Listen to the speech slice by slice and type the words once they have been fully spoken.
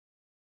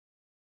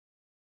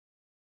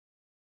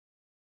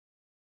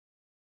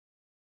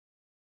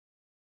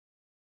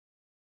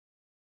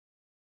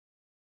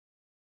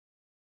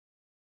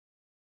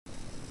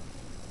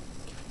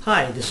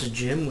Hi, this is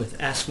Jim with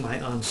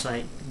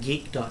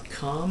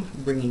AskMyOnSiteGeek.com,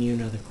 bringing you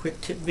another quick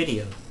tip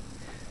video.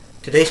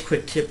 Today's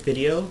quick tip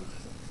video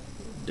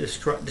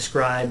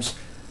describes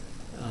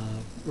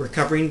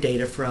recovering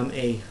data from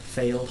a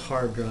failed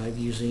hard drive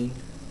using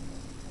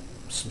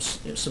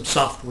some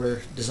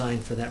software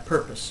designed for that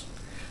purpose.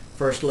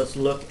 First, let's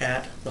look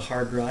at the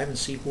hard drive and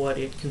see what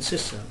it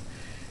consists of.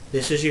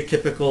 This is your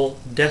typical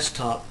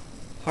desktop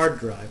hard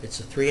drive. It's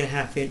a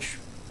 3.5-inch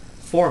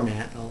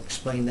format. I'll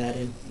explain that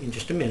in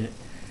just a minute.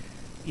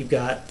 You've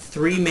got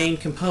three main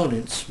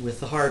components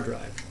with the hard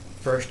drive.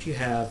 First, you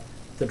have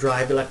the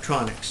drive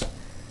electronics.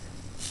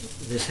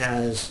 This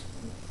has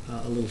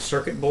a little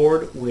circuit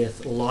board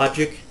with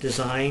logic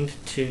designed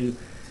to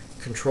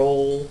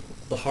control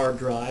the hard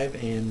drive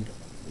and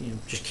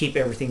just keep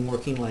everything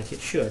working like it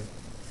should.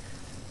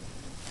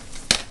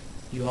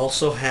 You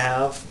also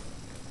have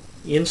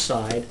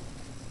inside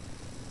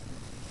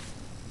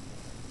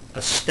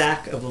a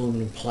stack of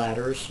aluminum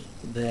platters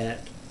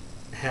that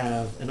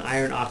have an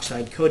iron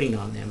oxide coating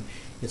on them.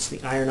 It's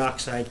the iron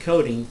oxide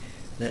coating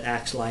that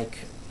acts like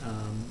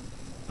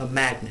a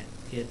magnet.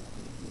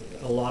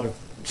 A lot of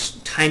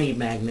tiny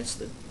magnets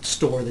that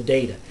store the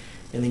data.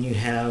 And then you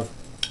have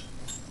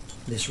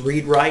this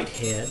read-write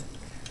head,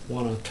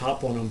 one on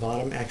top, one on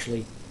bottom,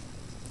 actually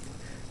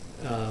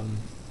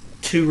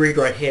two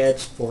read-write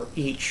heads for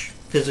each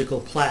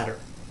physical platter.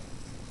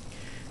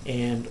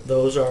 And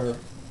those are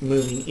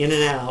moving in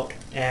and out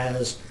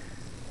as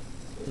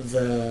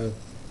the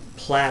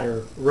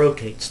platter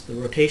rotates. The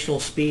rotational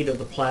speed of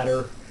the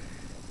platter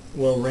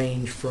will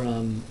range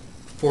from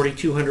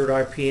 4,200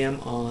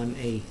 RPM on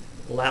a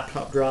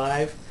laptop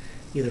drive,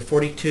 either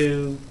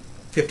 42,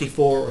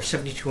 54, or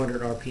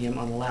 7,200 RPM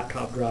on a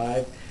laptop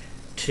drive,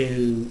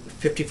 to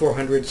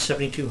 5,400,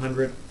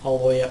 7,200, all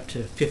the way up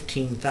to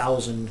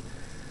 15,000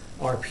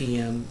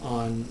 RPM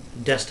on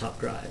desktop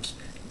drives.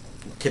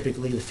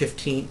 Typically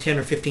the 10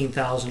 or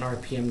 15,000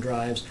 RPM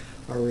drives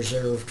are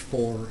reserved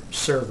for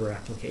server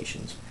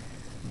applications.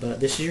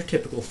 But this is your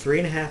typical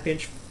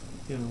 3.5-inch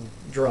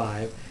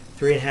drive.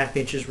 3.5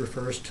 inches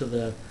refers to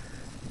the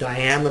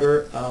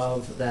diameter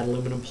of that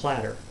aluminum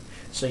platter.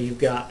 So you've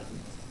got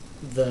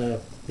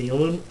the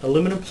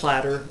aluminum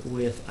platter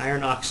with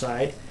iron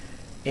oxide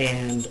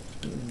and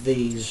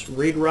these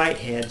read-write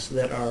heads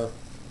that are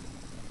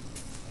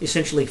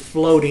essentially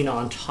floating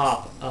on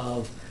top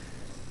of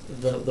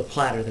the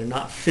platter. They're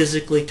not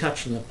physically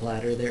touching the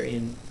platter, they're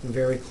in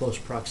very close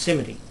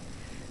proximity.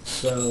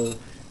 So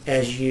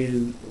as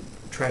you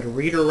try to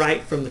read or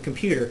write from the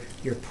computer,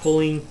 you're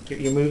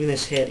moving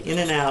this head in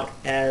and out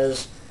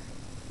as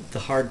the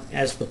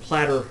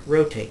platter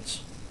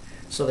rotates.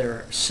 So there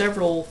are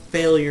several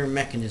failure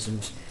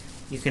mechanisms.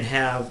 You can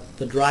have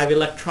the drive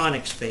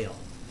electronics fail,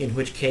 in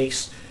which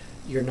case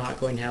you're not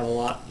going to have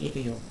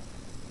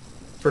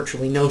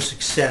virtually no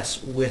success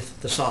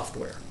with the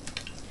software.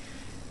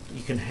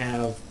 You can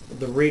have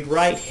the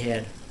read-write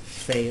head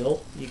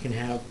fail. You can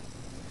have,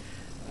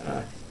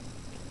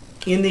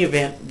 in the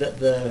event that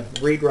the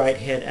read-write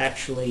head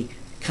actually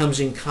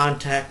comes in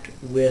contact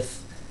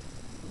with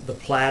the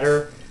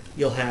platter,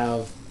 you'll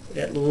have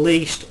at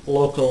least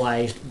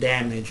localized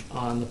damage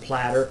on the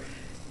platter.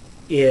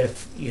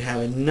 If you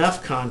have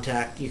enough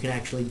contact, you can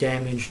actually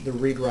damage the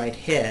read-write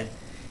head,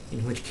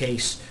 in which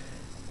case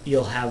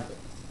you'll have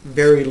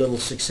very little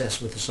success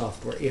with the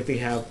software. If you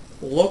have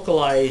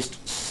localized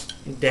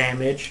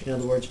damage, in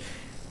other words,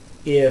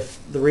 if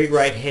the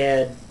read-write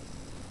head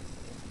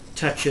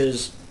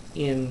touches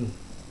in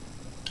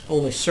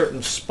only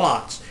certain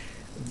spots,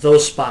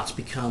 those spots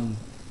become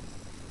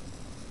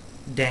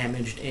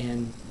damaged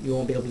and you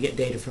won't be able to get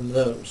data from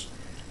those.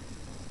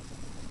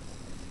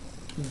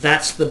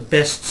 That's the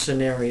best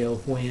scenario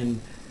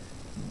when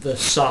the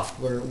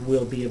software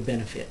will be a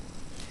benefit.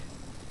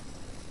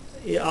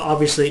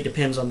 Obviously it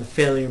depends on the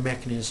failure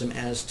mechanism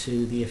as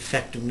to the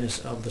effectiveness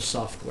of the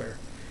software.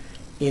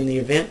 In the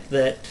event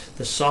that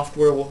the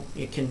software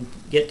can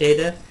get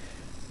data,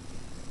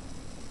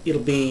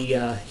 it'll be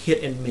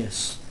hit and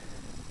miss.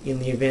 In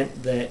the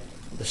event that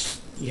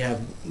you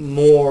have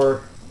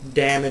more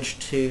damage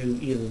to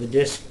either the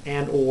disk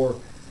and or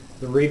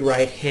the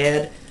read-write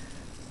head,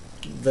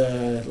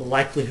 the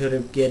likelihood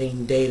of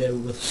getting data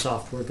with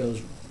software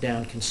goes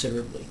down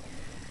considerably.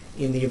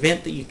 In the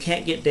event that you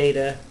can't get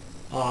data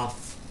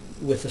off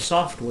with the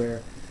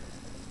software,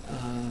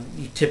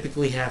 you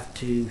typically have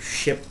to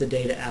ship the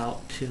data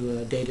out to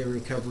a data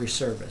recovery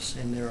service,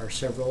 and there are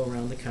several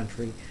around the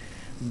country,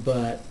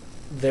 but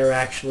they're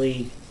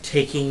actually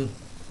taking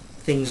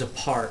things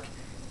apart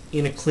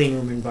in a clean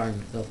room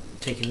environment. They'll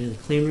take it into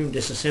the clean room,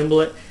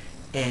 disassemble it,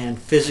 and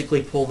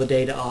physically pull the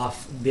data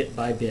off bit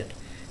by bit.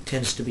 It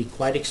tends to be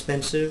quite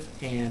expensive,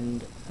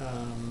 and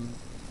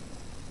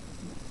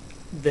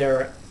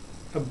their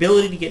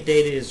ability to get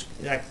data is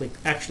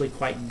actually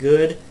quite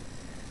good,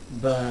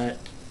 but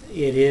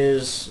it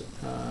is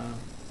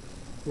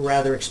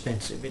rather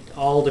expensive. It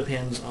all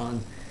depends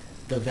on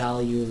the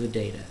value of the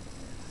data.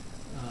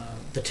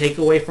 The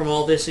takeaway from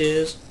all this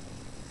is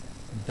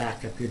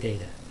back up your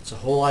data. It's a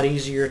whole lot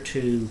easier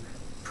to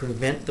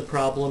prevent the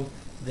problem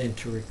than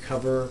to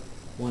recover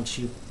once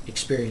you've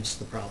experienced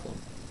the problem.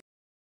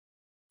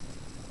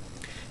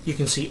 You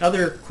can see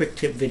other quick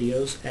tip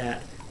videos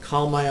at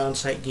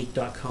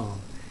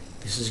callmyonsitegeek.com.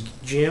 This is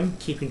Jim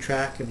keeping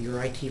track of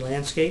your IT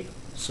landscape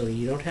so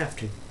you don't have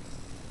to.